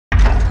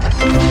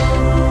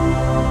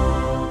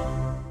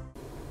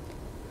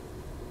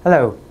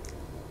Hello,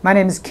 my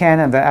name is Ken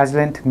of the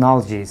Agilent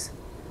Technologies.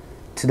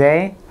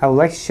 Today, I would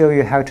like to show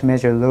you how to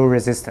measure low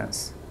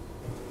resistance.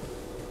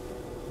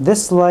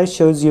 This slide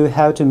shows you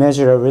how to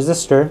measure a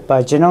resistor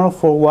by general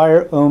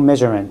 4-wire ohm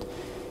measurement.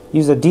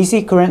 Use a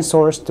DC current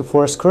source to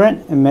force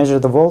current and measure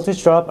the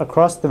voltage drop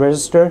across the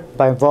resistor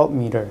by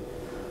voltmeter.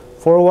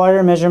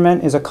 4-wire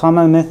measurement is a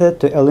common method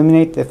to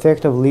eliminate the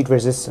effect of lead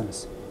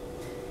resistance.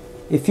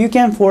 If you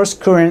can force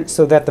current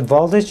so that the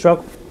voltage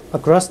drop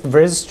across the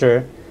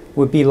resistor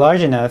would be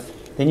large enough,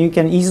 then you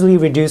can easily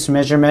reduce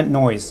measurement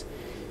noise.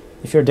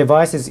 If your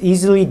device is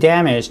easily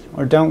damaged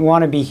or don't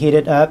want to be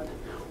heated up,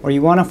 or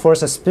you want to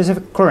force a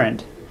specific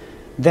current,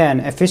 then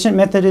efficient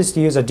method is to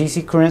use a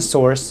DC current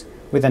source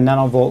with a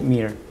nano-volt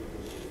meter.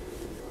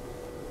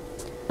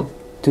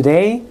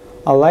 Today,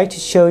 I'd like to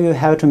show you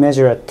how to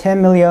measure a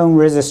 10 milliohm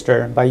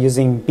resistor by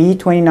using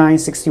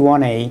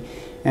B2960A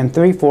and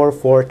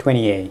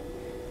 34420A.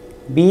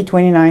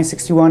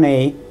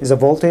 B2960A is a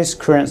voltage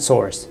current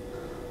source.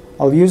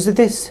 I'll use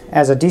this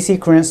as a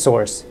DC current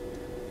source.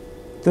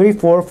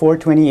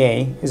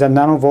 34420A is a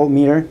nano-volt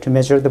meter to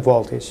measure the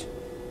voltage.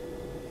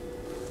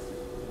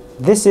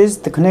 This is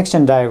the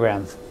connection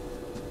diagram.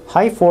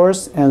 High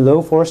force and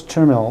low force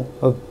terminal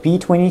of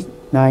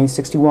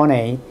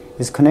B2960A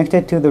is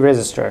connected to the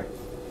resistor.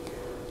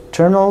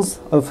 Terminals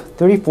of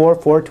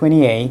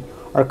 34420A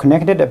are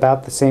connected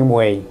about the same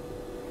way.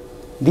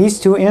 These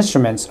two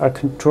instruments are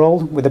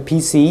controlled with a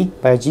PC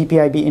by a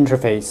GPIB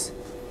interface.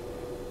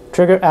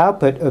 Trigger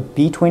output of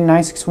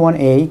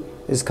B2960A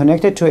is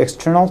connected to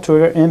external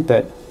trigger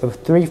input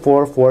of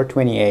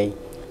 34420A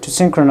to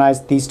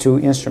synchronize these two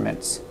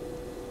instruments.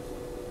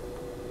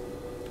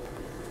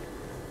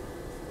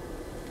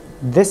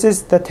 This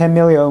is the 10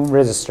 milliohm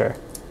resistor.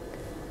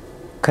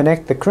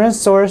 Connect the current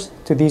source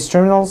to these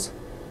terminals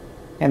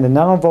and the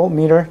nano-volt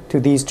meter to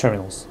these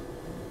terminals.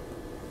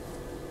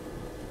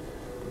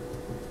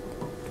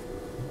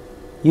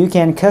 You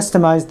can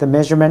customize the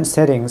measurement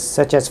settings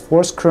such as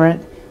force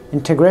current,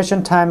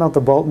 integration time of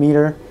the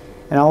voltmeter,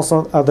 and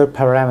also other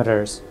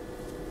parameters.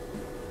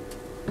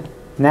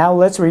 Now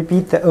let's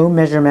repeat the ohm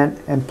measurement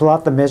and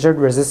plot the measured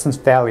resistance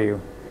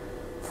value.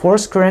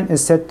 Force current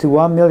is set to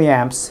 1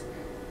 milliamps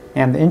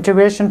and the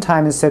integration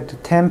time is set to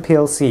 10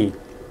 PLC.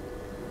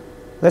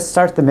 Let's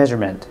start the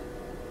measurement.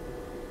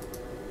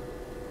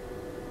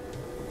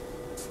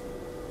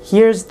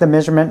 Here's the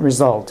measurement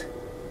result.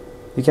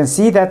 You can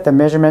see that the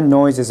measurement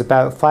noise is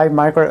about 5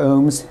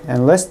 microohms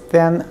and less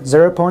than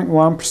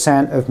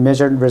 0.1% of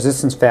measured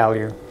resistance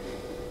value.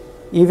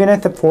 Even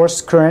if the force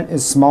current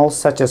is small,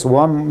 such as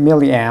 1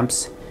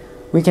 milliamps,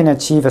 we can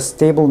achieve a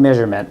stable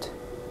measurement.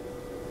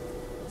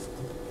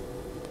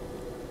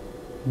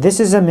 This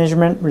is a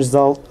measurement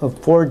result of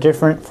 4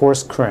 different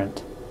force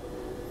current.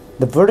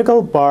 The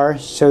vertical bar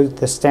shows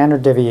the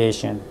standard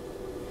deviation.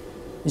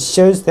 It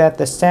shows that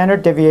the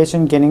standard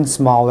deviation getting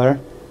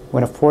smaller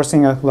when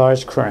forcing a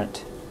large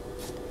current.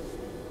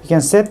 You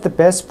can set the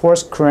best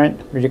force current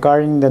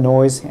regarding the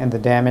noise and the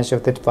damage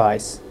of the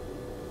device.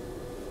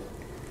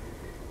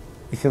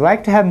 If you'd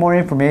like to have more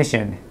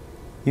information,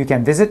 you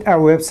can visit our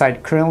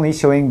website currently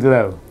showing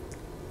below.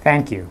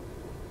 Thank you.